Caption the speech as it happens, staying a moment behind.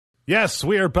Yes,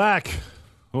 we are back.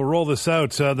 We'll roll this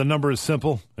out. The number is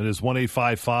simple. It is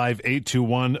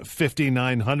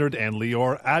 1-855-821-5900, and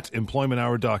Lior at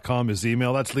employmenthour.com is the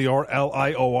email. That's Lior,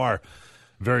 L-I-O-R.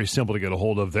 Very simple to get a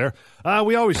hold of there.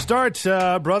 We always start,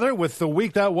 brother, with the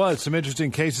week that was. Some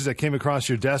interesting cases that came across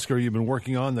your desk or you've been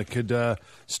working on that could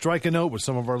strike a note with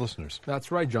some of our listeners.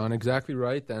 That's right, John. Exactly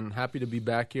right. And happy to be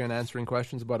back here and answering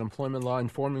questions about employment law,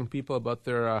 informing people about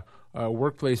their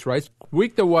workplace rights.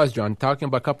 Week that was, John, talking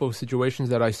about a couple of situations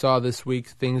that I saw this week,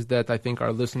 things that I think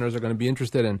our listeners are going to be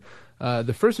interested in.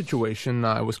 The first situation,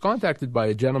 I was contacted by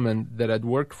a gentleman that had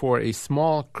worked for a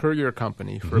small courier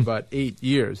company for about 8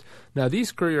 years. Now,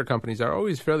 these courier companies are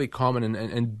always fairly common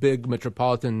in big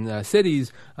metropolitan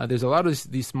cities. There's a lot of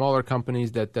these smaller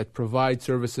companies that provide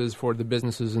services for the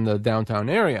businesses in the downtown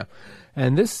area.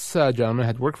 And this gentleman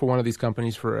had worked for one of these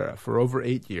companies for over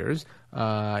 8 years.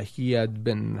 He had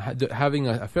been having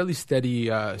a fairly steady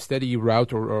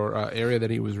route or area that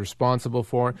he was responsible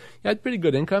for. He had pretty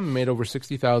good income, made over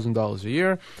 $60,000 a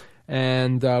year,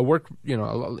 and worked a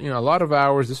lot of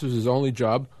hours. This was his only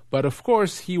job. But of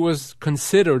course, he was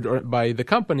considered by the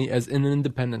company as an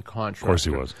independent contractor. Of course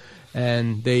he was.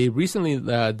 And they recently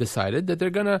decided that they're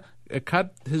going to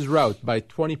cut his route by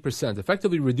 20%,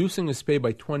 effectively reducing his pay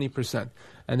by 20%.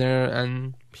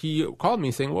 And he called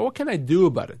me saying, well, what can I do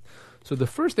about it? So the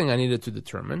first thing I needed to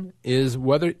determine is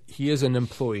whether he is an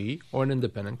employee or an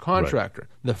independent contractor.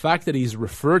 Right. The fact that he's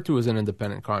referred to as an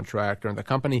independent contractor and the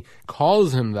company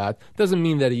calls him that doesn't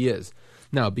mean that he is.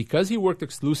 Now, because he worked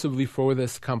exclusively for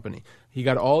this company, he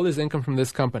got all his income from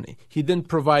this company. He didn't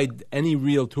provide any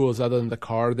real tools other than the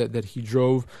car that he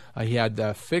drove. He had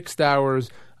fixed hours.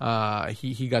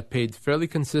 He got paid fairly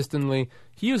consistently.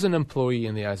 He is an employee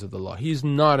in the eyes of the law. He's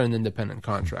not an independent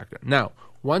contractor. Now,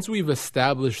 once we've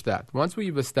established that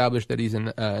he's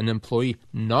an employee,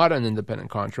 not an independent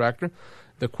contractor,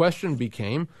 the question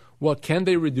became, well, can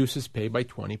they reduce his pay by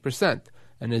 20%?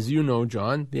 And as you know,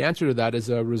 John, the answer to that is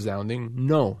a resounding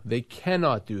no. They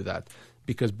cannot do that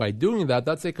because by doing that,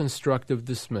 that's a constructive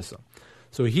dismissal.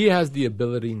 So he has the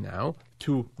ability now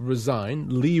to resign,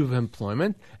 leave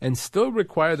employment, and still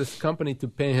require this company to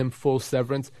pay him full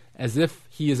severance as if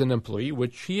he is an employee,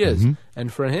 which he is. Mm-hmm.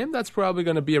 And for him, that's probably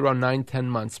going to be around 9-10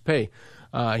 months' pay.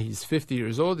 He's 50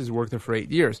 years old. He's worked there for 8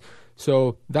 years.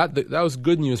 So that was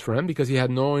good news for him because he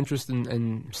had no interest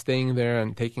in staying there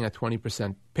and taking a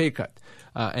 20% pay cut.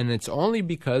 And it's only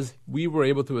because we were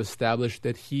able to establish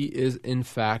that he is, in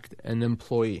fact, an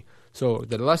employee. So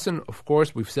the lesson, of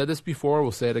course, we've said this before,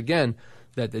 we'll say it again,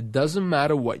 that it doesn't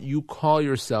matter what you call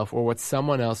yourself or what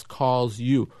someone else calls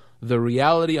you. The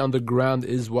reality on the ground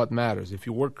is what matters. If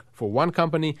you work for one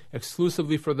company,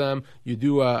 exclusively for them, you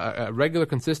do a regular,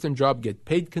 consistent job, get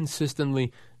paid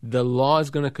consistently, the law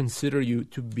is going to consider you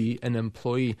to be an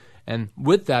employee. And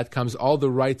with that comes all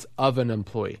the rights of an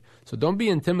employee. So don't be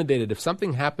intimidated. If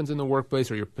something happens in the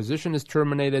workplace or your position is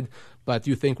terminated, but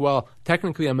you think, well,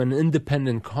 technically I'm an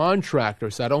independent contractor,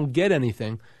 so I don't get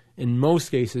anything. In most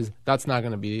cases, that's not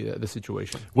going to be the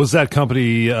situation. Was that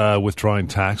company withdrawing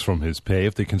tax from his pay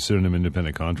if they considered him an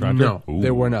independent contractor? No,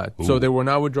 they were not. Ooh. So they were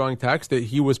not withdrawing tax.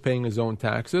 He was paying his own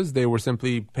taxes. They were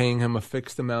simply paying him a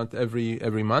fixed amount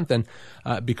every month. And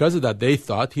because of that, they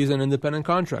thought he's an independent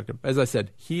contractor. As I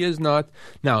said, he is not.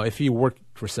 Now, if he worked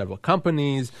for several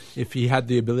companies, if he had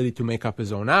the ability to make up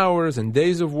his own hours and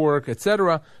days of work,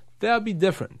 etc., that would be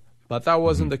different. But that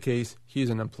wasn't the case. He's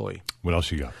an employee. What else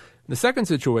you got? The second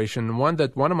situation, one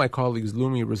that one of my colleagues,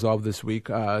 Lumi, resolved this week,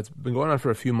 it's been going on for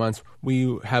a few months.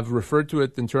 We have referred to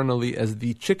it internally as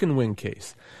the chicken wing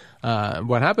case.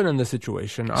 What happened in this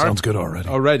situation? Sounds good already.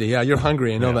 Already, yeah, you're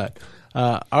hungry, I know that.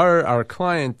 Our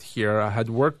client here had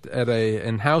worked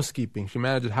in housekeeping. She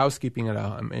managed housekeeping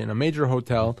in a major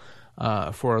hotel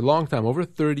for a long time, over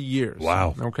 30 years.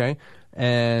 Wow. Okay.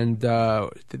 And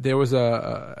there was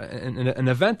an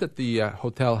event that the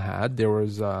hotel had. There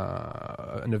was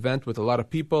an event with a lot of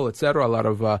people, etc. A lot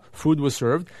of food was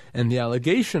served. And the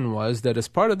allegation was that as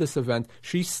part of this event,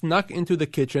 she snuck into the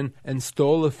kitchen and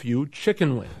stole a few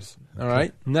chicken wings. All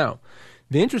right? Now,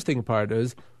 the interesting part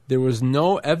is there was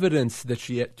no evidence that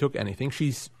she took anything.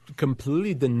 She's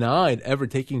completely denied ever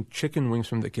taking chicken wings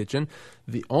from the kitchen.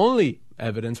 The only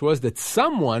evidence was that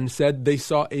someone said they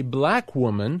saw a black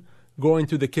woman go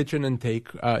into the kitchen and take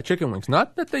chicken wings.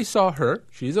 Not that they saw her,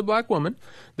 she's a black woman,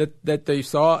 that they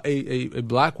saw a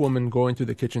black woman go into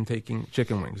the kitchen taking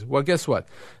chicken wings. Well, guess what?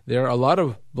 There are a lot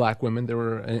of black women that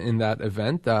were in that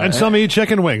event. And some eat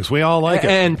chicken wings. We all like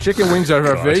it. And chicken wings are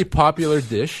a very popular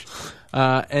dish.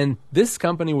 And this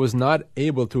company was not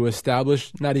able to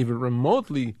establish, not even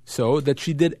remotely so, that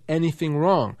she did anything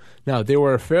wrong. Now, they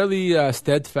were fairly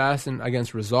steadfast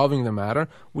against resolving the matter.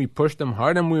 We pushed them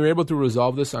hard, and we were able to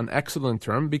resolve this on excellent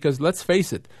terms because, let's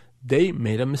face it, they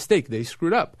made a mistake. They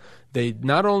screwed up. They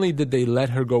not only did they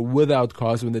let her go without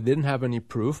cause when they didn't have any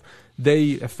proof,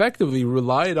 they effectively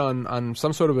relied on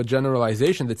some sort of a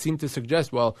generalization that seemed to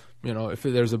suggest, well, if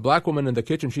there's a black woman in the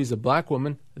kitchen, she's a black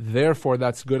woman, therefore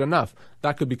that's good enough.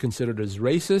 That could be considered as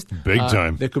racist. Big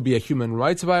time. There could be a human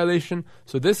rights violation.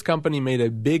 So this company made a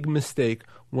big mistake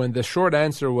when the short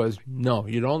answer was, no,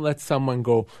 you don't let someone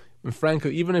go. And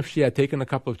frankly, even if she had taken a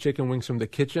couple of chicken wings from the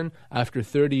kitchen after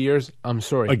 30 years, I'm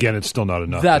sorry. Again, it's still not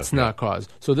enough. That's not cause.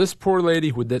 So this poor lady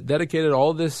who dedicated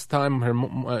all this time, her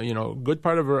good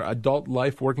part of her adult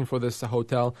life working for this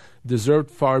hotel,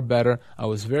 deserved far better. I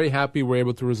was very happy we were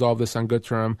able to resolve this on good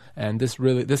term, and this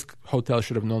hotel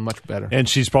should have known much better. And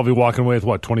she's probably walking away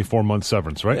with, 24 months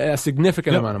severance, right? A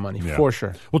significant amount of money, for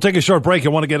sure. We'll take a short break. You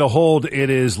want to get a hold,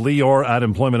 it is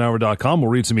Lior@employmenthour.com.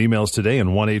 We'll read some emails today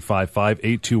on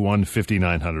 1-855-821-5900.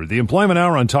 The Employment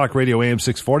Hour on Talk Radio AM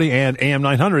 640 and AM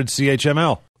 900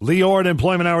 CHML.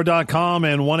 Lior@employmenthour.com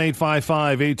and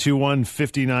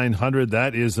 1-855-821-5900.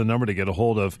 That is the number to get a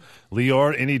hold of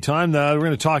Lior anytime. We're going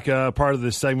to talk part of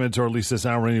this segment, or at least this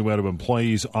hour anyway, to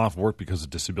employees off work because of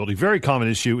disability. Very common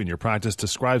issue in your practice.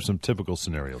 Describe some typical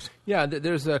scenarios. Yeah,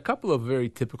 there's a couple of very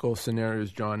typical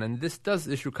scenarios, John, and this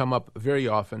issue come up very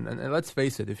often. And let's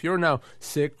face it, if you're now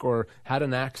sick or had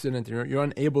an accident and you're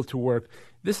unable to work,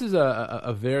 this is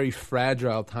a very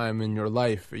fragile time in your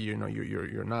life.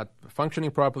 You're not functioning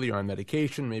properly. You're on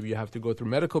medication. Maybe you have to go through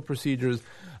medical procedures,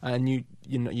 and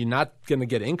you're not going to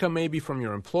get income maybe from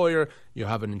your employer. You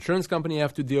have an insurance company you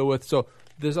have to deal with. So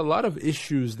there's a lot of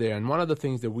issues there. And one of the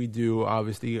things that we do,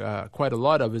 obviously, quite a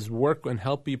lot of, is work and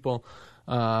help people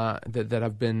that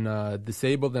have been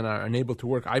disabled and are unable to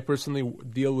work. I personally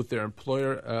deal with their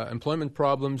employment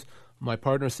problems. My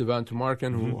partner, Sivan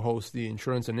Tumarkin, who hosts the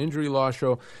Insurance and Injury Law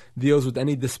Show, deals with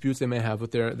any disputes they may have with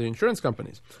their insurance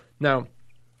companies. Now,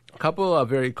 a couple of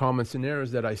very common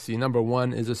scenarios that I see. Number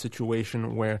one is a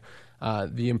situation where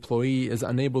the employee is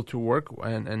unable to work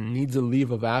and needs a leave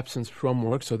of absence from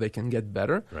work so they can get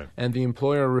better. Right. And the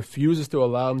employer refuses to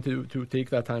allow them to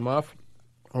take that time off,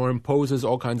 or imposes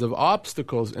all kinds of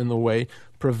obstacles in the way,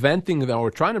 preventing them or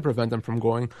trying to prevent them from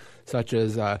going, such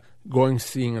as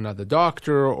seeing another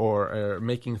doctor, or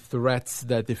making threats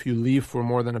that if you leave for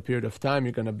more than a period of time,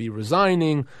 you're going to be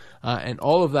resigning, and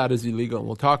all of that is illegal, and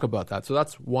we'll talk about that. So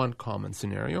that's one common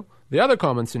scenario. The other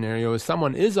common scenario is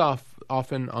someone is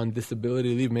often on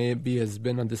disability leave, maybe has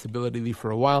been on disability leave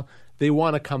for a while. They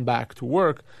want to come back to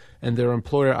work, and their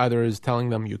employer either is telling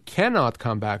them you cannot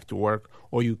come back to work,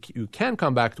 or you can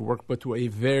come back to work, but to a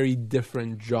very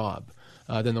different job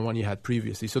than the one you had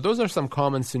previously. So those are some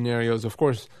common scenarios. Of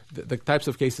course, the types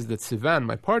of cases that Sivan,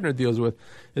 my partner, deals with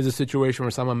is a situation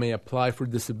where someone may apply for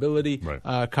disability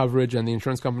coverage, and the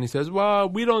insurance company says, well,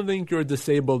 we don't think you're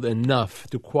disabled enough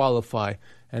to qualify.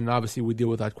 And obviously, we deal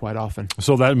with that quite often.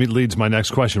 So that leads my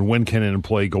next question. When can an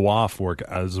employee go off work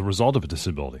as a result of a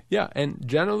disability? Yeah, and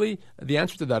generally, the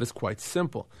answer to that is quite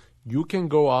simple. You can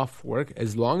go off work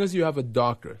as long as you have a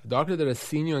doctor that has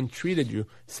seen you and treated you,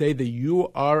 say that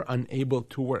you are unable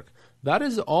to work. That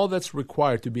is all that's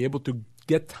required to be able to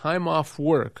get time off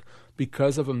work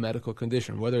because of a medical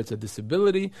condition, whether it's a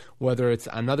disability, whether it's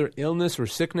another illness or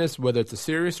sickness, whether it's a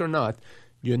serious or not.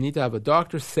 You need to have a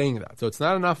doctor saying that. So it's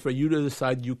not enough for you to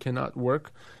decide you cannot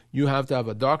work. You have to have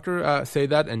a doctor say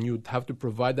that, and you have to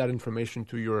provide that information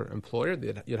to your employer.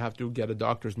 You'd have to get a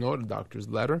doctor's note, a doctor's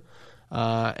letter,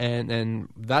 and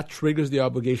that triggers the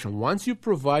obligation. Once you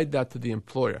provide that to the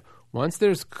employer, once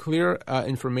there's clear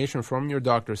information from your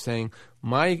doctor saying,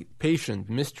 my patient,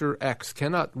 Mr. X,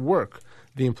 cannot work,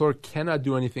 the employer cannot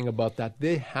do anything about that.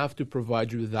 They have to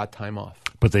provide you with that time off.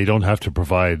 But they don't have to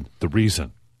provide the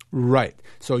reason. Right.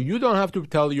 So you don't have to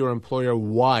tell your employer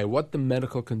what the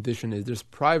medical condition is. There's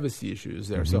privacy issues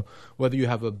there. So whether you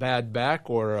have a bad back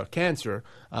or a cancer,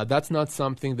 that's not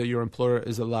something that your employer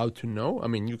is allowed to know. I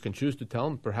mean, you can choose to tell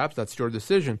them. Perhaps that's your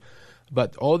decision.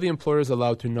 But all the employer is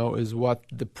allowed to know is what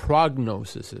the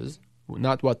prognosis is,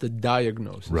 not what the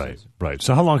diagnosis is. Right.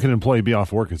 So how long can an employee be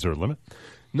off work? Is there a limit?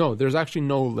 No, there's actually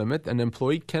no limit. An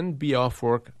employee can be off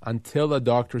work until a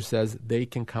doctor says they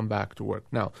can come back to work.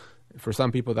 Now, for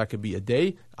some people, that could be a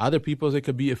day. Other people, it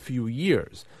could be a few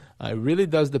years. It really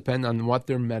does depend on what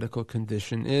their medical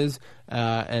condition is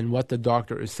and what the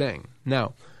doctor is saying.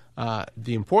 Now,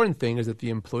 The important thing is that the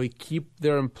employee keep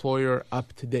their employer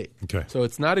up to date. Okay. So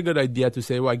it's not a good idea to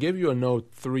say, well, I gave you a note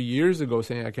 3 years ago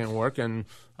saying I can't work, and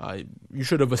you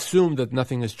should have assumed that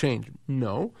nothing has changed.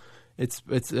 No. It's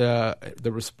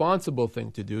the responsible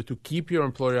thing to do to keep your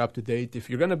employer up to date. If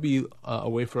you're going to be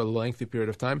away for a lengthy period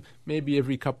of time, maybe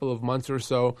every couple of months or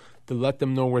so, to let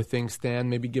them know where things stand,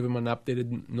 maybe give them an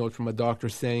updated note from a doctor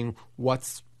saying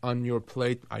what's on your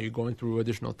plate. Are you going through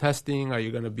additional testing? Are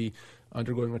you going to be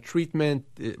undergoing a treatment?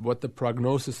 What the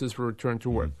prognosis is for return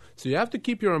to work. So you have to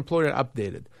keep your employer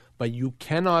updated, but you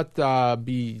cannot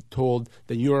be told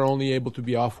that you are only able to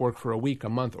be off work for a week, a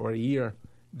month, or a year.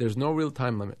 There's no real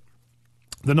time limit.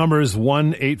 The number is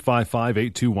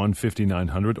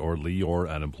 1-855-821-5900 or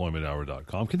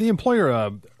lior@employmenthour.com. Can the employer,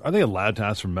 are they allowed to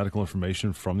ask for medical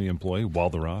information from the employee while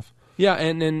they're off? Yeah,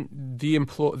 and the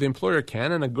employer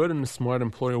can, and a good and a smart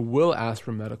employer will ask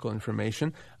for medical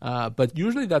information, but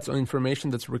usually that's information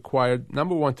that's required,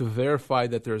 number one, to verify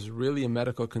that there's really a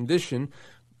medical condition,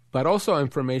 but also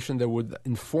information that would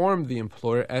inform the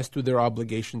employer as to their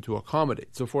obligation to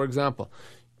accommodate. So, for example,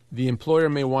 the employer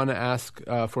may want to ask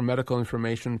for medical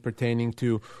information pertaining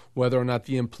to whether or not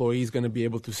the employee is going to be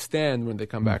able to stand when they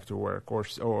come back to work,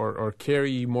 or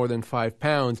carry more than 5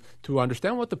 pounds, to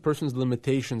understand what the person's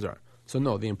limitations are. So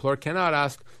no, the employer cannot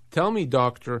ask, tell me,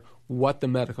 doctor, what the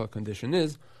medical condition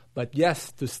is. But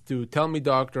yes, to tell me,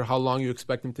 doctor, how long you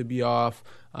expect him to be off,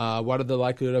 what are the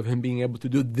likelihood of him being able to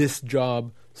do this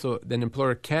job. So an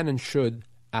employer can and should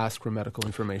ask for medical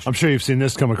information. I'm sure you've seen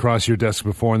this come across your desk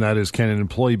before, and that is, can an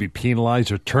employee be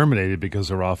penalized or terminated because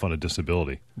they're off on a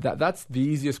disability? That's the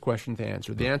easiest question to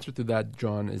answer. The answer to that,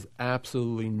 John, is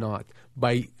absolutely not.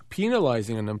 By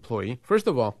penalizing an employee, first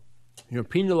of all, you're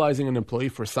penalizing an employee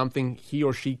for something he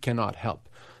or she cannot help.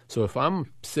 So if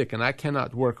I'm sick and I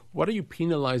cannot work, what are you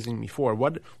penalizing me for?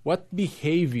 What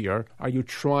behavior are you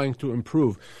trying to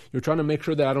improve? You're trying to make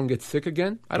sure that I don't get sick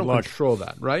again? I don't control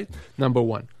that, right? Number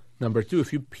one. Number two,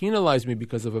 if you penalize me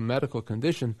because of a medical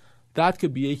condition, that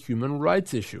could be a human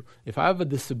rights issue. If I have a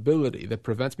disability that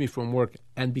prevents me from work,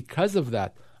 and because of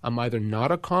that, I'm either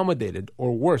not accommodated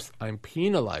or worse, I'm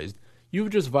penalized, you've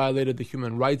just violated the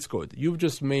Human Rights Code. You've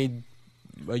just made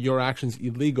your actions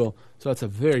illegal, so that's a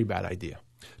very bad idea.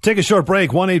 Take a short break.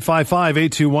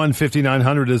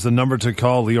 1-855-821-5900 is the number to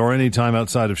call Lior anytime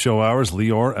outside of show hours.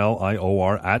 Lior,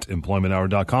 L-I-O-R,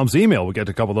 @employmenthour.com's email. We'll get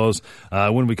to a couple of those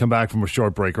when we come back from a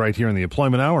short break right here in the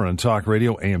Employment Hour on Talk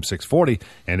Radio, AM 640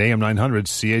 and AM 900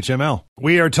 CHML.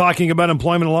 We are talking about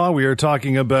employment law. We are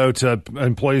talking about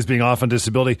employees being off on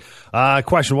disability.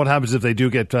 Question, what happens if they do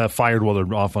get fired while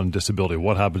they're off on disability?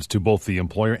 What happens to both the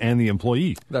employer and the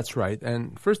employee? That's right.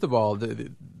 And first of all,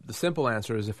 the simple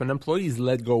answer is if an employee is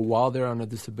let go while they're on a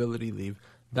disability leave,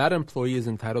 that employee is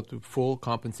entitled to full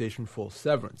compensation, full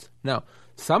severance. Now,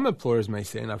 some employers may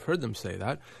say, and I've heard them say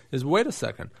that, is wait a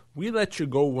second, we let you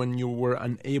go when you were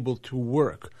unable to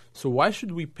work. So why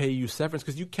should we pay you severance?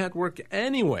 Because you can't work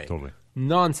anyway. Totally.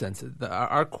 Nonsense.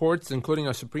 Our courts, including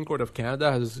our Supreme Court of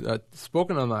Canada, has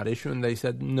spoken on that issue, and they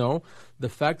said, no, the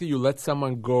fact that you let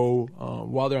someone go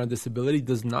while they're on disability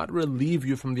does not relieve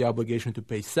you from the obligation to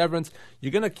pay severance.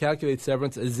 You're going to calculate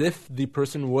severance as if the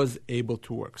person was able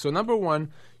to work. So number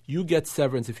one, you get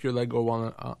severance if you're let go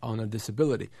on a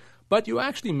disability. But you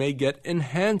actually may get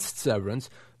enhanced severance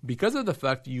because of the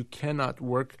fact that you cannot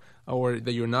work or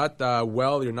that you're not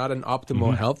you're not in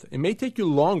optimal health. It may take you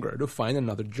longer to find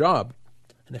another job.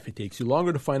 And if it takes you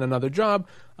longer to find another job,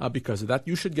 because of that,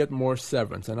 you should get more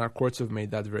severance. And our courts have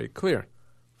made that very clear.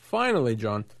 Finally,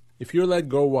 John, if you're let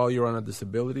go while you're on a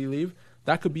disability leave,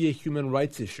 that could be a human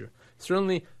rights issue.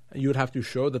 Certainly, you would have to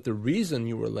show that the reason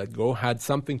you were let go had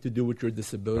something to do with your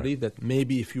disability, that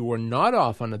maybe if you were not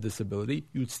off on a disability,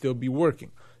 you'd still be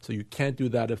working. So you can't do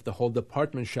that if the whole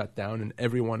department shut down and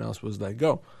everyone else was let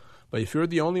go. But if you're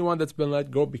the only one that's been let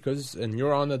go and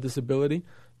you're on a disability,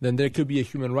 then there could be a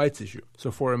human rights issue. So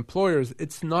for employers,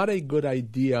 it's not a good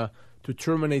idea to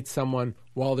terminate someone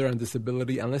while they're on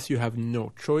disability unless you have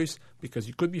no choice, because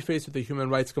you could be faced with a human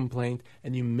rights complaint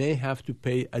and you may have to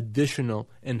pay additional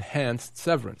enhanced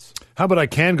severance. How about I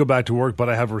can go back to work, but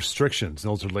I have restrictions?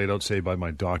 Those are laid out, say, by my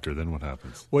doctor. Then what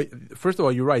happens? Well, first of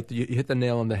all, you're right. You hit the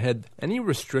nail on the head. Any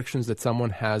restrictions that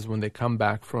someone has when they come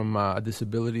back from a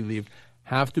disability leave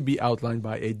have to be outlined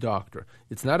by a doctor.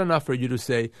 It's not enough for you to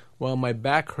say, well, my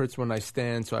back hurts when I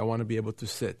stand, so I want to be able to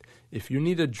sit. If you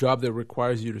need a job that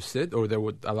requires you to sit or that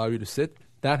would allow you to sit,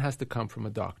 that has to come from a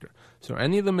doctor. So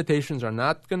any limitations are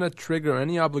not going to trigger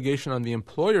any obligation on the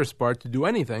employer's part to do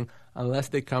anything unless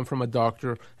they come from a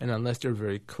doctor and unless they're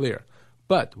very clear.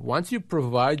 But once you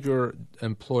provide your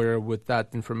employer with that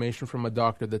information from a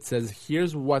doctor that says,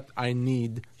 here's what I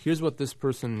need, here's what this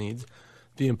person needs,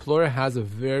 the employer has a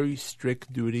very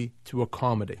strict duty to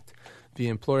accommodate. The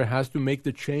employer has to make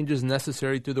the changes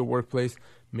necessary to the workplace.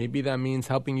 Maybe that means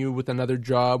helping you with another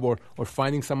job or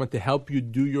finding someone to help you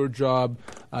do your job,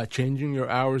 changing your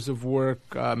hours of work,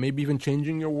 maybe even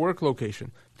changing your work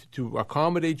location to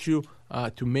accommodate you,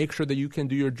 to make sure that you can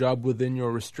do your job within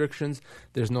your restrictions.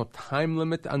 There's no time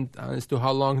limit as to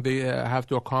how long they have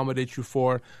to accommodate you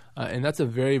for, and that's a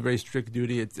very, very strict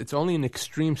duty. It's only in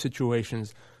extreme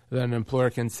situations that an employer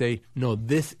can say, no,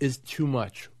 this is too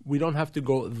much. We don't have to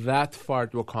go that far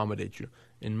to accommodate you.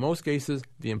 In most cases,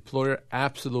 the employer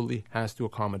absolutely has to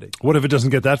accommodate. What if it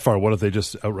doesn't get that far? What if they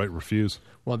just outright refuse?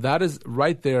 Well, that is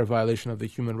right there a violation of the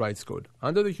Human Rights Code.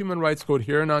 Under the Human Rights Code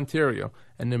here in Ontario,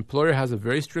 an employer has a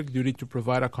very strict duty to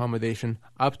provide accommodation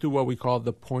up to what we call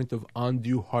the point of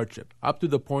undue hardship, up to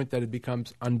the point that it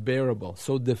becomes unbearable,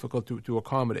 so difficult to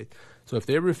accommodate. So if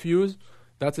they refuse,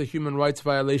 that's a human rights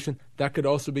violation. That could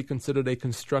also be considered a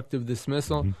constructive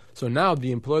dismissal. Mm-hmm. So now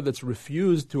the employer that's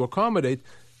refused to accommodate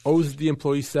owes the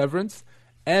employee severance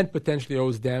and potentially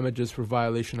owes damages for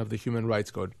violation of the Human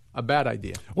Rights Code. A bad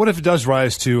idea. What if it does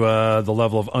rise to the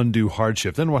level of undue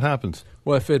hardship? Then what happens?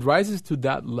 Well, if it rises to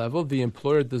that level, the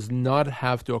employer does not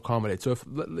have to accommodate. So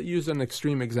let's use an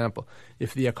extreme example.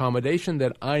 If the accommodation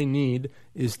that I need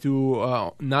is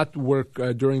to not work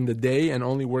during the day and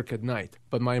only work at night,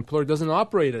 but my employer doesn't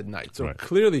operate at night. So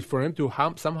clearly for him to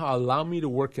somehow allow me to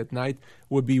work at night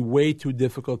would be way too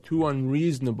difficult, too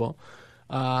unreasonable.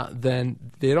 Then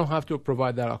they don't have to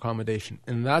provide that accommodation.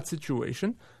 In that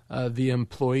situation, the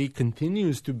employee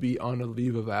continues to be on a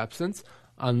leave of absence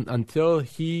until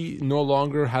he no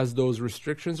longer has those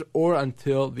restrictions or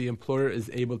until the employer is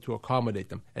able to accommodate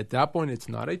them. At that point, it's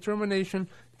not a termination,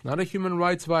 it's not a human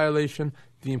rights violation.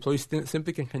 The employee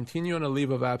simply can continue on a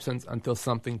leave of absence until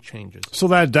something changes. So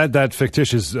that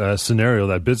fictitious scenario,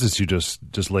 that business you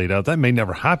just laid out, that may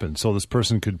never happen. So this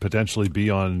person could potentially be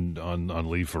on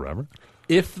leave forever?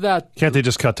 Can't they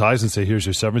just cut ties and say, here's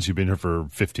your severance, you've been here for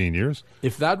 15 years?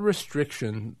 If that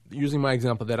restriction, using my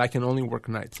example, that I can only work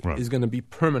nights, is going to be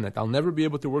permanent, I'll never be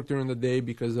able to work during the day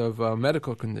because of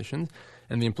medical conditions,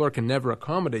 and the employer can never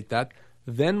accommodate that,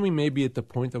 then we may be at the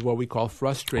point of what we call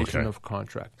frustration of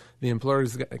contract. The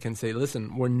employers can say,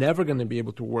 listen, we're never going to be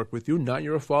able to work with you, not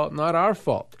your fault, not our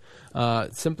fault.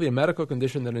 Simply a medical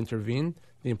condition that intervened,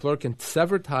 the employer can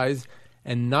sever ties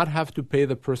and not have to pay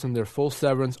the person their full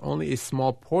severance, only a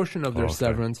small portion of their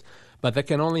severance, but that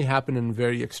can only happen in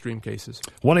very extreme cases.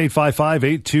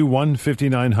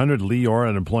 1-855-821-5900, Lior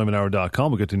at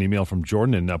employmenthour.com. We'll get an email from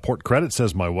Jordan in Port Credit.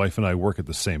 Says, my wife and I work at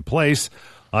the same place.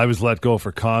 I was let go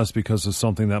for cause because of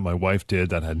something that my wife did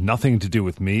that had nothing to do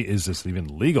with me. Is this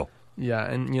even legal? Yeah,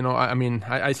 and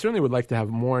I certainly would like to have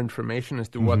more information as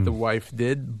to what the wife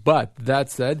did. But that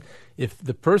said, if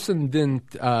the person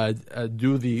didn't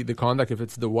do the conduct, if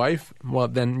it's the wife, well,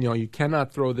 then you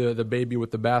cannot throw the baby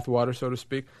with the bathwater, so to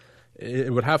speak.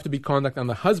 It would have to be conduct on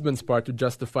the husband's part to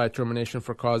justify termination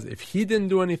for cause. If he didn't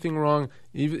do anything wrong,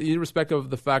 irrespective of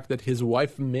the fact that his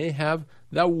wife may have,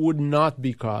 that would not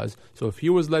be cause. So if he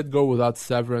was let go without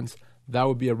severance, that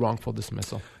would be a wrongful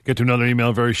dismissal. Get to another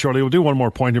email very shortly. We'll do one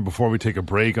more point here before we take a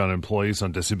break on employees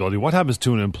on disability. What happens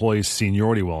to an employee's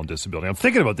seniority while on disability? I'm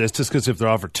thinking about this just because if they're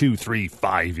off for 2, 3,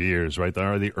 5 years, right,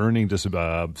 are they earning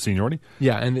seniority?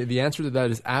 Yeah, and the answer to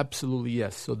that is absolutely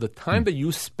yes. So the time that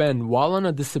you spend while on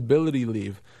a disability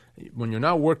leave, when you're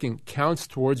not working, counts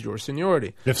towards your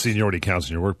seniority. If seniority counts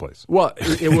in your workplace. Well,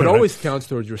 it would always count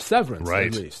towards your severance,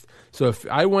 at least. So if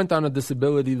I went on a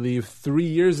disability leave 3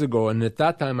 years ago, and at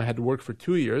that time I had to work for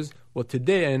 2 years, well,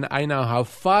 today I now have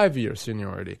 5 years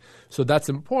seniority. So that's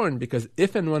important because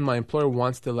if and when my employer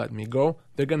wants to let me go,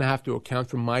 they're going to have to account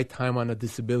for my time on a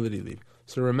disability leave.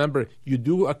 So remember, you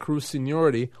do accrue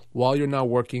seniority while you're not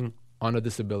working on a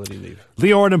disability leave.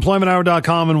 Lior at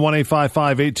employmenthour.com and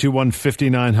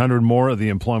 1-855-821-5900. More of the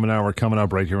Employment Hour coming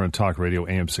up right here on Talk Radio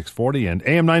AM 640 and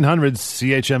AM 900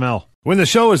 CHML. When the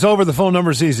show is over, the phone number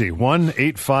is easy.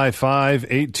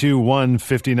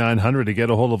 1-855-821-5900 to get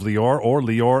a hold of Lior or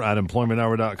Lior at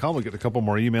employmenthour.com. We'll get a couple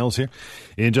more emails here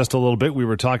in just a little bit. We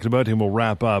were talking about, and we'll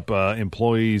wrap up,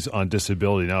 employees on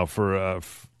disability. Now, for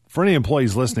any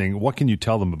employees listening, what can you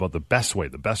tell them about the best way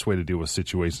to deal with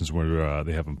situations where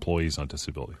they have employees on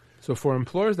disability? So for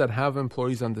employers that have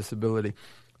employees on disability,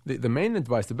 the main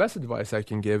advice, the best advice I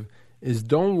can give is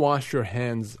don't wash your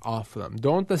hands off them.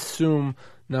 Don't assume,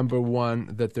 number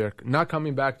one, that they're not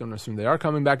coming back. Don't assume they are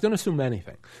coming back. Don't assume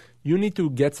anything. You need to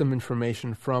get some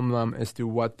information from them as to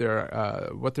what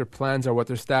their plans are, what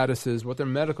their status is, what their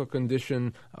medical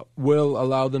condition will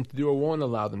allow them to do or won't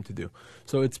allow them to do.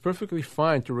 So it's perfectly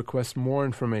fine to request more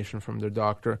information from their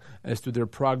doctor as to their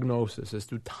prognosis, as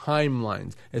to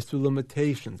timelines, as to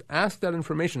limitations. Ask that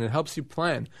information. It helps you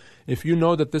plan. If you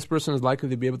know that this person is likely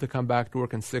to be able to come back to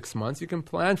work in 6 months, you can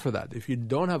plan for that. If you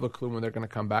don't have a clue when they're going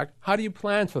to come back, how do you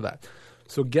plan for that?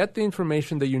 So get the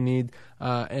information that you need,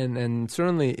 and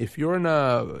certainly if you're in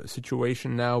a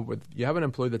situation now where you have an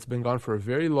employee that's been gone for a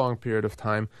very long period of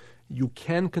time, you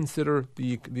can consider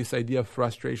this idea of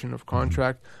frustration of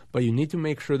contract, but you need to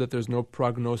make sure that there's no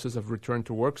prognosis of return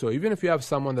to work. So even if you have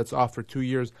someone that's off for 2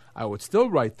 years, I would still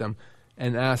write them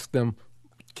and ask them,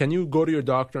 can you go to your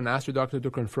doctor and ask your doctor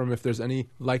to confirm if there's any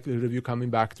likelihood of you coming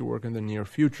back to work in the near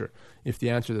future? If the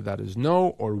answer to that is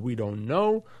no, or we don't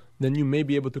know, then you may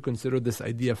be able to consider this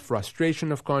idea of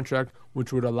frustration of contract,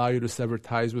 which would allow you to sever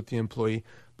ties with the employee.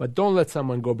 But don't let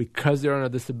someone go because they're on a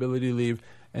disability leave,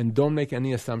 and don't make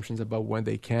any assumptions about when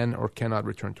they can or cannot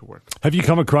return to work. Have you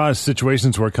come across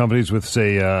situations where companies with,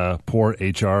 say, poor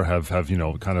HR have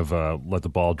kind of let the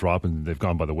ball drop and they've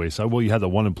gone by the wayside? Well, you had that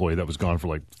one employee that was gone for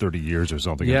like 30 years or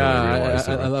something. Yeah,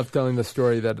 I love telling the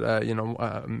story that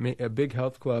a big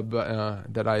health club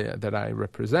that I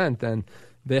represent, and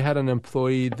they had an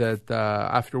employee that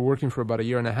after working for about a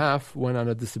year and a half went on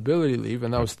a disability leave,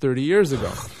 and that was 30 years ago.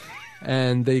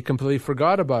 And they completely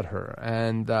forgot about her.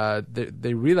 And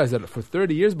they realized that for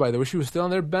 30 years, by the way, she was still on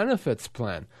their benefits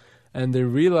plan. And they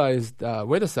realized,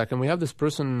 wait a second, we have this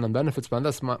person on benefits plan.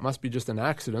 That must be just an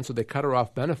accident. So they cut her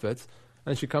off benefits.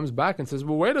 And she comes back and says,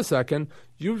 well, wait a second,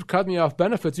 you've cut me off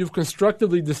benefits. You've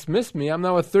constructively dismissed me. I'm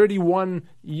now a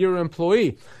 31-year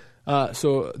employee.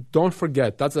 So don't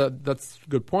forget. That's a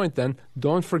good point then.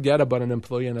 Don't forget about an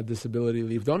employee on a disability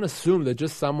leave. Don't assume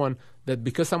that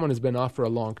because someone has been off for a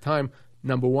long time,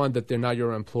 number one, that they're not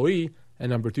your employee,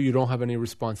 and number two, you don't have any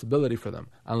responsibility for them.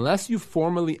 Unless you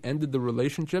formally ended the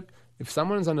relationship, if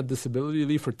someone is on a disability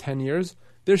leave for 10 years,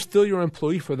 they're still your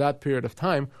employee for that period of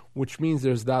time, which means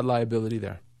there's that liability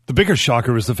there. The bigger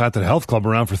shocker is the fact that Health Club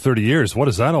around for 30 years. What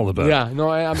is that all about? Yeah, no,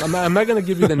 I'm not going to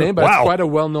give you the name, but Wow. It's quite a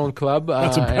well-known club.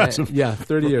 That's impressive.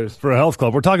 30 years. For a health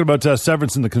club. We're talking about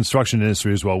severance in the construction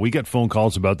industry as well. We get phone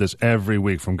calls about this every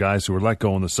week from guys who are let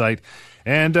go on the site,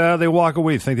 and they walk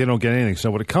away, think they don't get anything.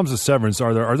 So when it comes to severance,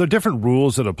 are there different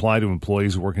rules that apply to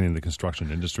employees working in the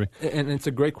construction industry? And it's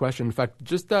a great question. In fact,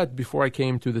 just before I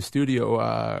came to the studio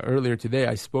earlier today,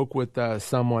 I spoke with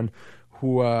someone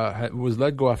who was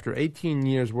let go after 18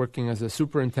 years working as a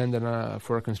superintendent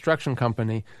for a construction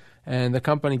company. And the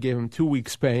company gave him 2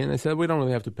 weeks' pay. And they said, we don't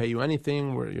really have to pay you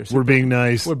anything. We're being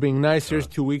nice. We're being nice. Here's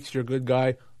 2 weeks. You're a good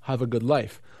guy. Have a good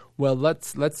life. Well,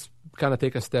 let's kind of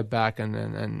take a step back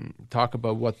and talk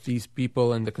about what these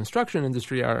people in the construction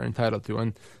industry are entitled to.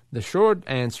 And the short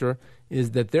answer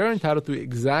is that they're entitled to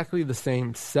exactly the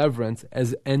same severance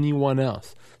as anyone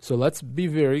else. So let's be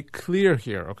very clear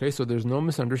here, okay? So there's no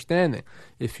misunderstanding.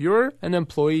 If you're an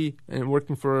employee and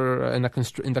working in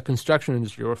the construction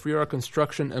industry, or if you're a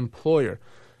construction employer,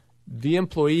 the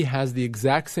employee has the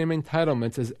exact same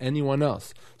entitlements as anyone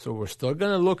else. So we're still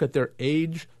going to look at their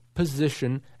age,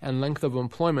 position, and length of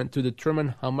employment to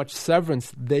determine how much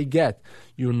severance they get.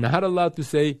 You're not allowed to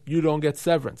say you don't get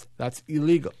severance. That's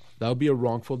illegal. That would be a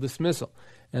wrongful dismissal.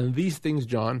 And these things,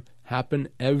 John, happen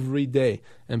every day.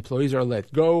 Employees are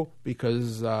let go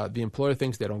because the employer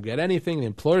thinks they don't get anything. The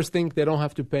employers think they don't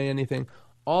have to pay anything.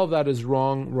 All of that is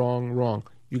wrong.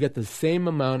 You get the same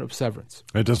amount of severance.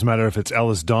 It doesn't matter if it's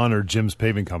Ellis Don or Jim's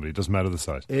Paving Company. It doesn't matter the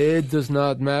size. It does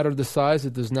not matter the size.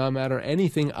 It does not matter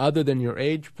anything other than your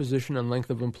age, position, and length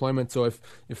of employment. So if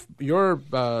you're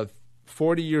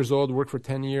 40 years old, work for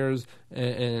 10 years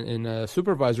in a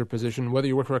supervisor position, whether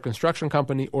you work for a construction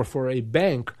company or for a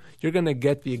bank, you're going to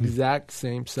get the exact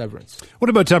same severance. What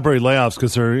about temporary layoffs?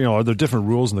 Because are there different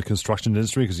rules in the construction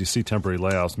industry? Because you see temporary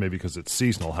layoffs, maybe because it's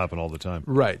seasonal, happen all the time.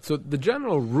 Right. So the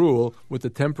general rule with the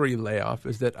temporary layoff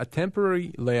is that a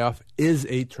temporary layoff is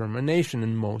a termination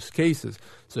in most cases.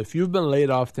 So if you've been laid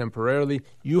off temporarily,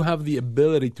 you have the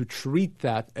ability to treat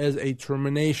that as a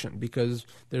termination because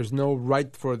there's no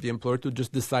right for the employer to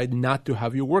just decide not to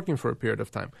have you working for a period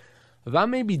of time. That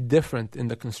may be different in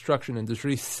the construction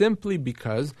industry simply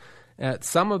because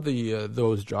some of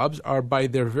those jobs are by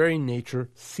their very nature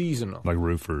seasonal. Like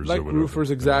roofers. Like or whatever.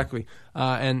 roofers, exactly.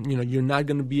 And you're not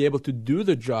going to be able to do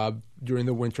the job during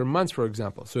the winter months, for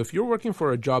example. So if you're working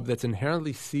for a job that's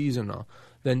inherently seasonal,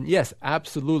 then yes,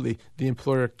 absolutely, the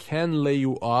employer can lay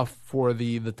you off for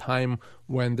the time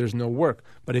when there's no work.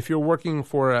 But if you're working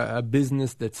for a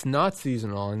business that's not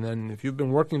seasonal, and then if you've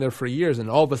been working there for years and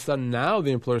all of a sudden now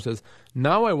the employer says,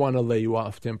 now I want to lay you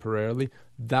off temporarily,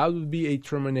 that would be a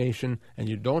termination, and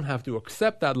you don't have to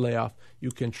accept that layoff.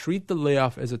 You can treat the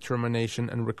layoff as a termination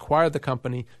and require the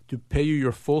company to pay you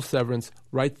your full severance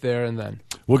right there and then.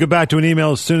 We'll get back to an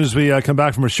email as soon as we come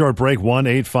back from a short break.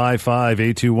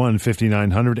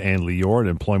 1-855-821-5900 and Lior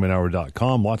at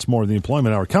employmenthour.com. Lots more of the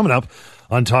Employment Hour coming up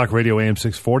on Talk Radio AM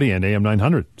 640 and AM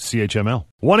 900 CHML.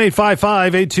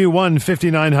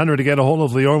 1-855-821-5900 to get a hold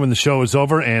of Lior when the show is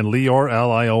over, and Lior,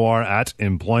 Lior, at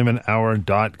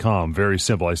employmenthour.com. Very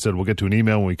simple. I said we'll get to an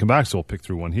email when we come back, so we'll pick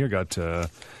through one here. Got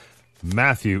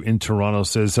Matthew in Toronto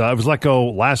says, I was let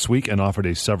go last week and offered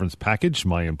a severance package.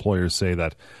 My employers say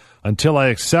that until I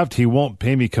accept, he won't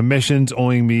pay me commissions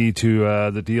owing me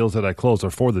to the deals that I closed,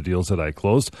 or for the deals that I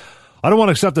closed. I don't want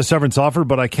to accept the severance offer,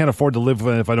 but I can't afford to live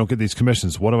if I don't get these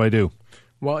commissions. What do I do?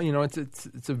 Well,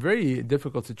 it's a very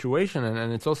difficult situation,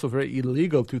 and it's also very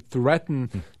illegal to threaten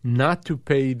not to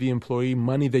pay the employee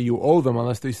money that you owe them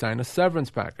unless they sign a severance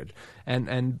package.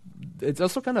 And it's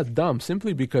also kind of dumb,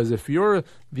 simply because if you're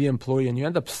the employee and you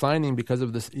end up signing because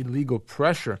of this illegal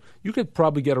pressure, you could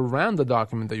probably get around the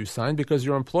document that you signed because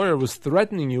your employer was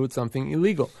threatening you with something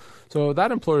illegal. So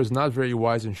that employer is not very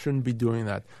wise and shouldn't be doing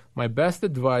that. My best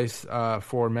advice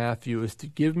for Matthew is to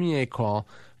give me a call,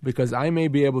 because I may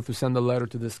be able to send a letter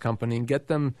to this company and get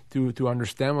them to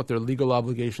understand what their legal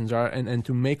obligations are, and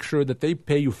to make sure that they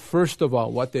pay you, first of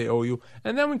all, what they owe you,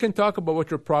 and then we can talk about what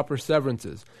your proper severance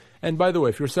is. And by the way,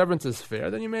 if your severance is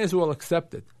fair, then you may as well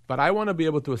accept it. But I want to be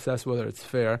able to assess whether it's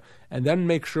fair and then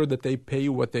make sure that they pay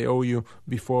you what they owe you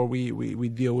before we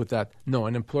deal with that. No,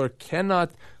 an employer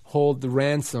cannot hold the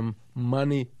ransom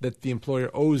money that the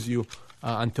employer owes you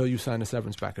until you sign a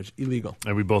severance package. Illegal.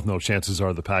 And we both know chances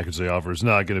are the package they offer is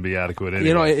not going to be adequate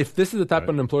anyway. If this is the type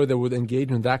of employer that would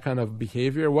engage in that kind of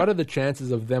behavior, what are the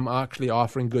chances of them actually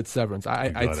offering good severance?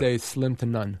 I'd say slim to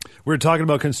none. We're talking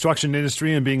about construction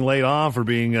industry and being laid off or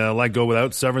being let go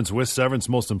without severance. With severance,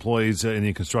 most employees in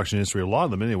the construction industry, a lot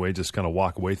of them anyway, just kind of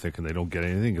walk away thinking they don't get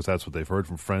anything because that's what they've heard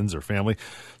from friends or family.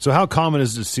 So how common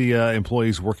is it to see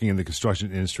employees working in the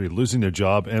construction industry losing their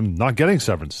job and not getting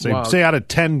severance? Say out of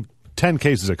 10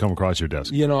 cases that come across your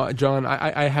desk. John,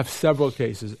 I have several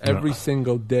cases every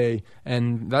single day,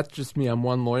 and that's just me. I'm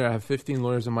one lawyer. I have 15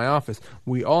 lawyers in my office.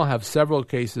 We all have several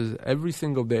cases every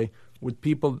single day with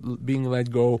people being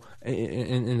let go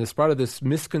in as part of this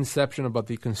misconception about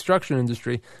the construction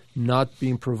industry not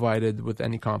being provided with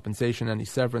any compensation, any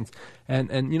severance.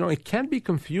 And it can be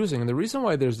confusing. And the reason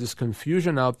why there's this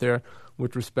confusion out there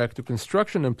with respect to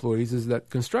construction employees is that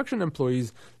construction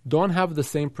employees don't have the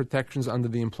same protections under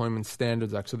the Employment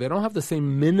Standards Act. So they don't have the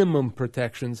same minimum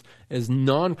protections as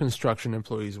non-construction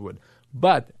employees would.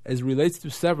 But as relates to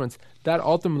severance, that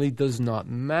ultimately does not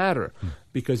matter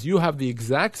because you have the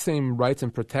exact same rights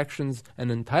and protections and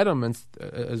entitlements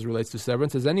as relates to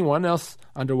severance as anyone else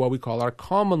under what we call our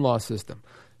common law system.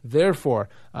 Therefore,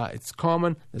 it's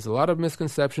common. There's a lot of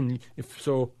misconception.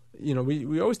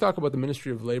 We always talk about the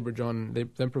Ministry of Labor, John,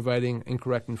 them providing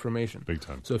incorrect information. Big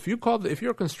time. So if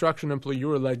you're a construction employee, you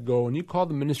were let go, and you call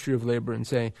the Ministry of Labor and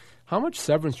say, how much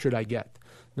severance should I get?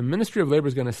 The Ministry of Labor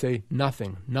is going to say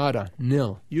nothing, nada,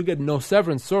 nil. You get no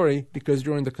severance, sorry, because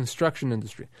you're in the construction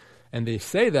industry. And they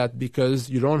say that because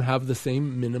you don't have the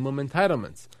same minimum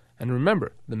entitlements. And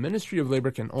remember, the Ministry of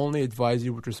Labor can only advise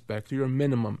you with respect to your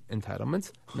minimum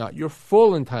entitlements, not your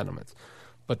full entitlements.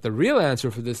 But the real answer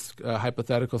for this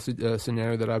hypothetical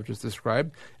scenario that I've just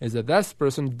described is that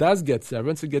person does get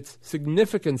severance. It gets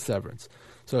significant severance.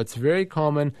 So it's very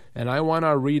common, and I want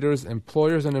our readers,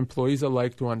 employers and employees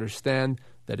alike, to understand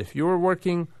that if you're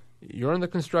in the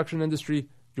construction industry,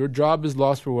 your job is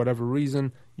lost for whatever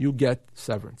reason, you get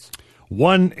severance.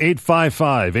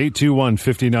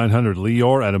 1-855-821-5900,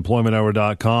 Lior at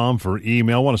employmenthour.com for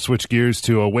email. I want to switch gears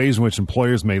to ways in which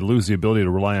employers may lose the ability to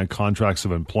rely on contracts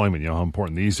of employment. You know how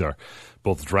important these are,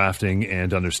 both drafting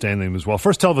and understanding them as well.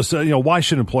 First, tell us, why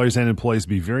should employers and employees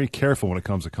be very careful when it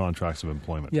comes to contracts of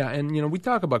employment? Yeah, and, we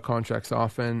talk about contracts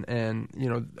often, and,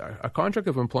 a contract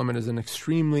of employment is an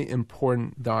extremely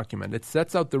important document. It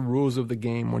sets out the rules of the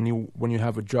game when you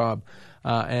have a job,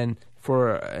 and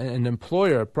for an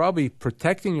employer, probably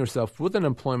protecting yourself with an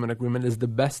employment agreement is the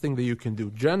best thing that you can do.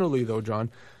 Generally, though,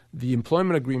 John, the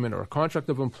employment agreement or a contract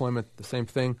of employment, the same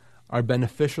thing, are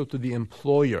beneficial to the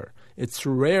employer. it's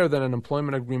rare that an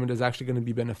employment agreement is actually going to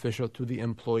be beneficial to the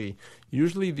employee.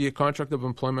 Usually the contract of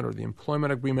employment or the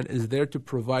employment agreement is there to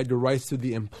provide the rights to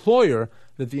the employer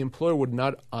that the employer would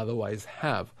not otherwise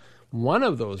have. One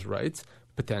of those rights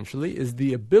potentially is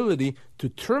the ability to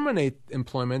terminate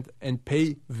employment and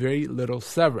pay very little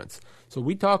severance. So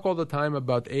we talk all the time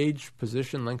about age,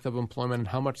 position, length of employment, and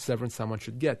how much severance someone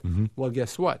should get. Well,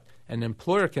 guess what? An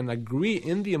employer can agree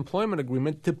in the employment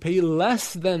agreement to pay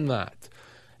less than that.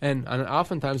 And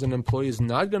oftentimes an employee is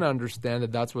not going to understand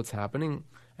that that's what's happening,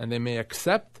 and they may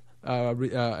accept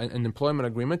an employment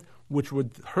agreement which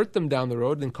would hurt them down the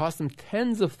road and cost them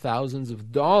tens of thousands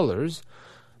of dollars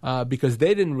because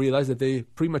they didn't realize that they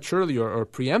prematurely or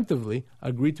preemptively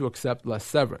agreed to accept less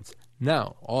severance.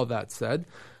 Now, all that said,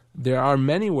 there are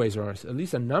many ways, or at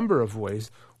least a number of ways,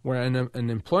 where an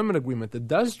employment agreement that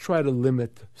does try to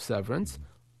limit severance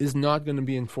is not going to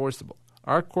be enforceable.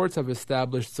 Our courts have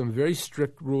established some very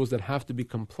strict rules that have to be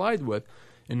complied with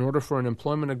in order for an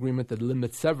employment agreement that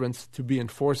limits severance to be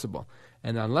enforceable.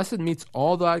 And unless it meets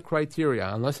all that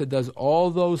criteria, unless it does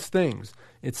all those things,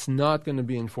 it's not going to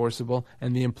be enforceable,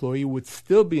 and the employee would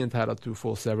still be entitled to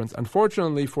full severance.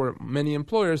 Unfortunately, for many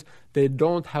employers, they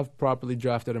don't have properly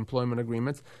drafted employment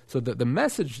agreements. So the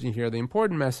message here, the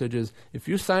important message is, if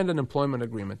you signed an employment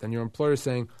agreement and your employer is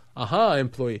saying, aha,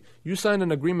 employee, you signed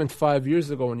an agreement 5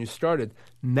 years ago when you started.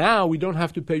 Now we don't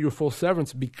have to pay your full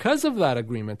severance because of that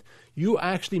agreement. You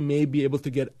actually may be able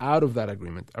to get out of that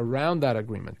agreement, around that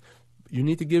agreement. You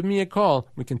need to give me a call.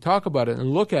 We can talk about it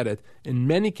and look at it. In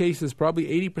many cases, probably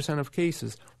 80% of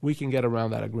cases, we can get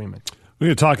around that agreement. We're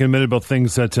going to talk in a minute about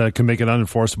things that can make it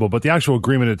unenforceable, but the actual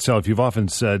agreement itself, you've often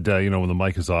said, when the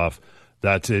mic is off,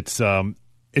 that it's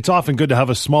often good to have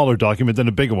a smaller document than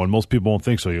a bigger one. Most people won't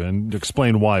think so. And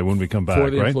explain why when we come back,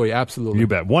 For the right? employee, absolutely. You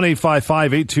bet.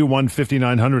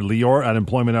 1-855-821-5900, Lior at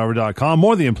employmenthour.com.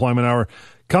 More of the Employment Hour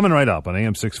coming right up on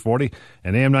AM 640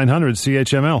 and AM 900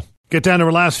 CHML. Get down to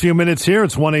our last few minutes here.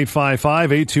 It's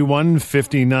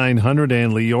 1-855-821-5900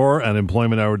 and Lior at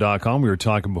employmenthour.com. We were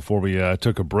talking before we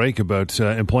took a break about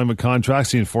employment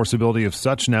contracts, the enforceability of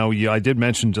such. Now, I did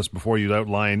mention just before you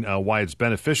outline why it's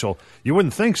beneficial. You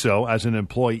wouldn't think so as an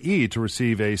employee to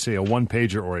receive a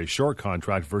one-pager or a short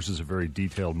contract versus a very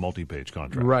detailed multi-page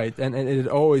contract. Right, and it's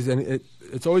always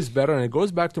better, and it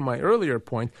goes back to my earlier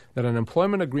point that an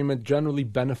employment agreement generally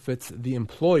benefits the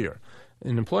employer.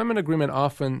 An employment agreement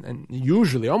often, and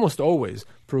usually, almost always,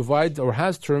 provides or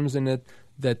has terms in it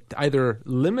that either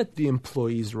limit the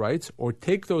employee's rights or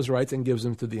take those rights and gives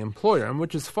them to the employer, and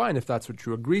which is fine if that's what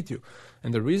you agree to.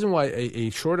 And the reason why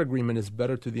a short agreement is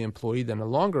better to the employee than a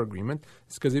longer agreement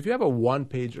is because if you have a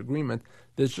one-page agreement,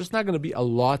 there's just not going to be a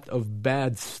lot of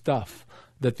bad stuff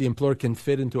that the employer can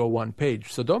fit into a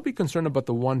one-page. So don't be concerned about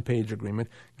the one-page agreement.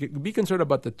 Be concerned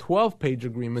about the 12-page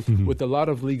agreement with a lot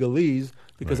of legalese,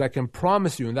 because I can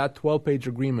promise you in that 12-page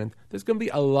agreement, there's going to be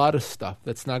a lot of stuff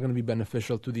that's not going to be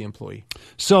beneficial to the employee.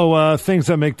 So things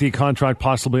that make the contract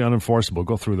possibly unenforceable.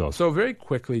 Go through those. So very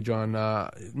quickly, John,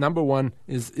 number one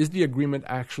is the agreement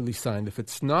actually signed? If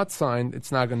it's not signed,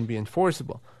 it's not going to be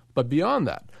enforceable. But beyond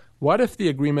that, what if the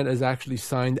agreement is actually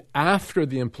signed after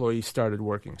the employee started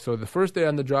working? So the first day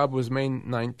on the job was May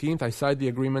 19th. I signed the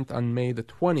agreement on May the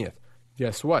 20th.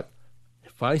 Guess what?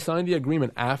 If I signed the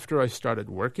agreement after I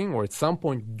started working or at some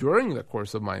point during the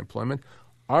course of my employment,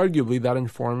 arguably that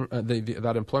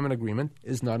employment agreement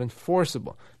is not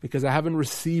enforceable because I haven't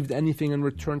received anything in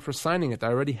return for signing it. I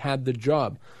already had the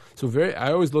job. So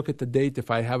I always look at the date if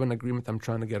I have an agreement I'm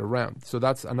trying to get around. So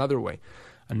that's another way.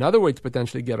 Another way to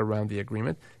potentially get around the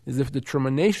agreement is if the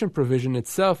termination provision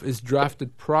itself is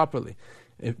drafted properly.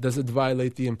 Does it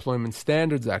violate the Employment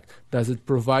Standards Act? Does it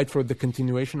provide for the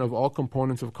continuation of all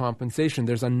components of compensation?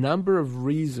 There's a number of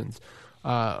reasons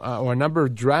or a number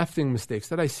of drafting mistakes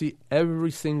that I see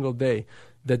every single day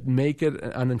that make it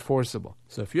unenforceable.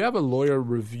 So if you have a lawyer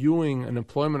reviewing an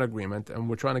employment agreement and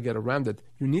we're trying to get around it,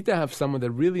 you need to have someone that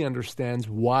really understands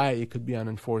why it could be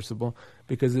unenforceable.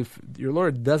 Because if your lawyer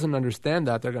doesn't understand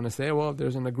that, they're going to say, well,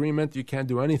 there's an agreement, you can't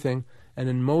do anything. And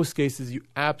in most cases, you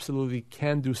absolutely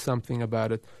can do something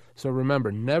about it. So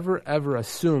remember, never ever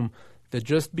assume that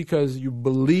just because you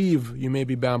believe you may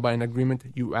be bound by an agreement,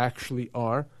 you actually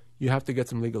are. You have to get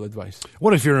some legal advice.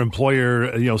 What if your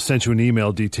employer, sent you an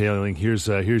email detailing here's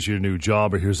your new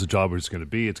job, or here's the job where it's going to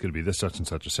be. It's going to be this such and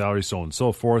such a salary, so on and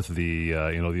so forth. The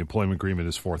employment agreement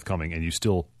is forthcoming, and you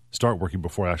still start working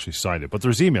before I actually signed it. But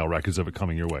there's email records of it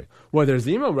coming your way. Well, there's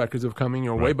email records of coming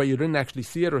your way, but you didn't actually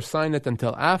see it or sign it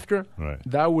until after. Right.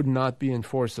 That would not be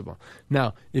enforceable.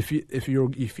 Now, if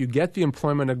you get the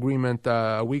employment agreement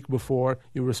a week before,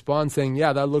 you respond saying,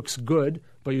 yeah, that looks good,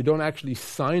 but you don't actually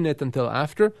sign it until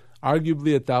after,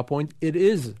 arguably at that point it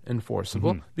is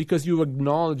enforceable because you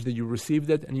acknowledge that you received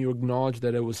it and you acknowledge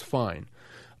that it was fine.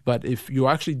 But if you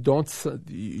actually don't,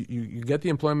 you get the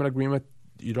employment agreement,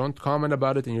 you don't comment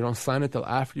about it, and you don't sign it till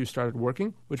after you started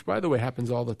working, which, by the way, happens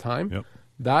all the time, Yep.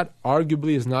 that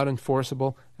arguably is not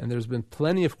enforceable, and there's been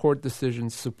plenty of court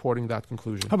decisions supporting that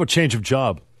conclusion. How about change of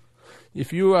job?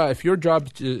 If your job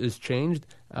is changed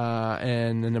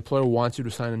and an employer wants you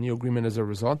to sign a new agreement as a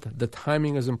result, the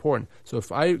timing is important. So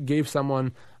if I gave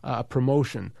someone a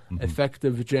promotion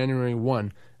effective January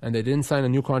 1 and they didn't sign a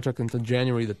new contract until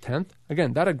January the 10th,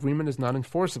 again, that agreement is not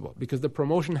enforceable because the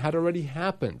promotion had already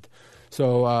happened.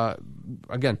 So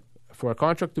again, for a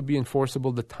contract to be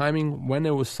enforceable, the timing when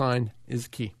it was signed is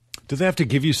key. Do they have to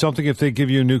give you something if they give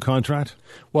you a new contract?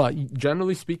 Well,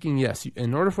 generally speaking, yes.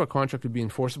 In order for a contract to be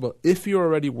enforceable, if you're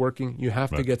already working, you have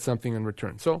to get something in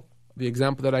return. So the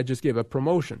example that I just gave, a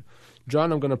promotion.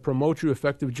 John, I'm going to promote you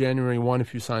effective January 1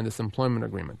 if you sign this employment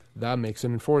agreement. That makes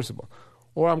it enforceable.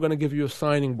 Or I'm going to give you a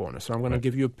signing bonus, or I'm going to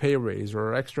give you a pay raise,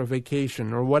 or extra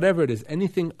vacation, or whatever it is,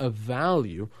 anything of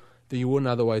value that you wouldn't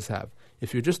otherwise have.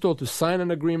 If you're just told to sign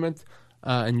an agreement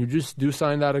and you just do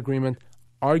sign that agreement,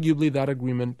 arguably that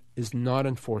agreement is not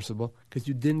enforceable because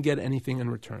you didn't get anything in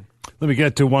return. Let me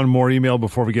get to one more email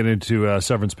before we get into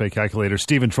severance pay calculator.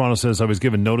 Steve in Toronto says, I was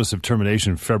given notice of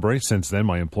termination in February. Since then,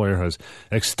 my employer has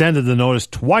extended the notice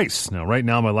twice. Now, right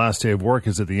now, my last day of work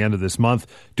is at the end of this month.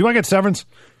 Do I get severance?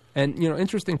 And,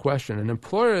 interesting question. An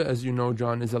employer, as you know,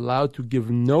 John, is allowed to give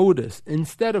notice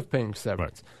instead of paying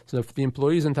severance. Right. So if the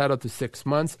employee is entitled to 6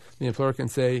 months, the employer can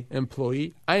say,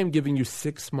 employee, I am giving you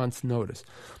 6 months notice.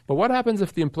 But what happens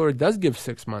if the employer does give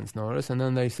 6 months notice and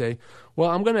then they say, well,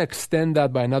 I'm going to extend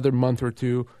that by another month or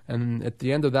two, and at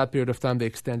the end of that period of time, they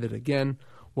extend it again?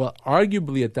 Well,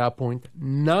 arguably at that point,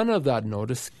 none of that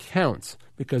notice counts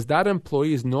because that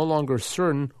employee is no longer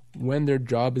certain when their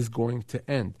job is going to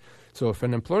end. So if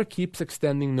an employer keeps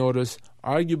extending notice,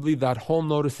 arguably that whole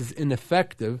notice is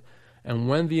ineffective, and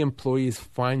when the employee is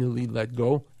finally let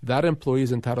go, that employee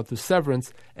is entitled to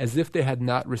severance as if they had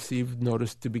not received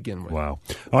notice to begin with. Wow.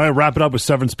 All right, wrap it up with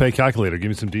severance pay calculator. Give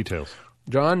me some details.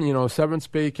 John, severance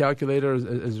pay calculator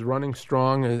is running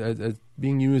strong, is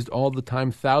being used all the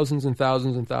time. Thousands and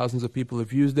thousands and thousands of people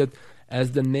have used it.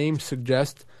 As the name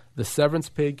suggests, the severance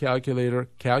pay calculator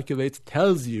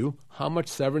tells you how much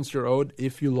severance you're owed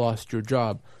if you lost your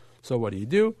job. So what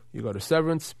do? You go to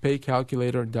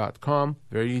severancepaycalculator.com.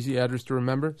 Very easy address to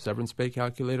remember,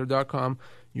 severancepaycalculator.com.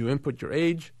 You input your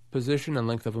age, position, and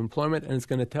length of employment, and it's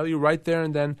going to tell you right there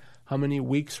and then how many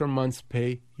weeks or months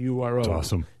pay you are owed. That's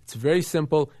awesome. It's very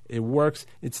simple. It works.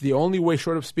 It's the only way,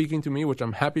 short of speaking to me, which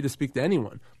I'm happy to speak to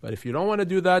anyone. But if you don't want to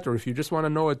do that, or if you just want to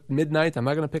know at midnight, I'm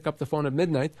not going to pick up the phone at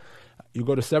midnight. You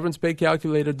go to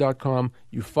severancepaycalculator.com,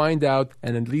 you find out,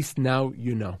 and at least now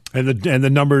you know. And the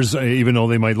numbers, even though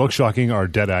they might look shocking, are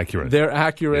dead accurate. They're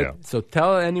accurate. Yeah. So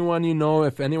tell anyone you know,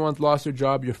 if anyone's lost their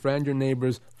job, your friend, your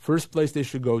neighbors, first place they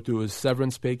should go to is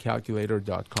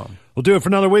severancepaycalculator.com. We'll do it for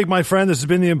another week, my friend. This has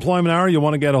been the Employment Hour. You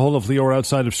want to get a hold of Lior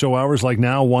outside of show hours like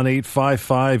now,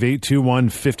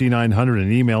 1-855-821-5900,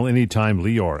 and email anytime,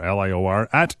 Lior, Lior,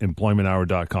 at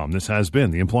employmenthour.com. This has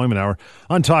been the Employment Hour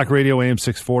on Talk Radio AM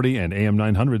 640 and AM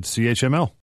 900 CHML.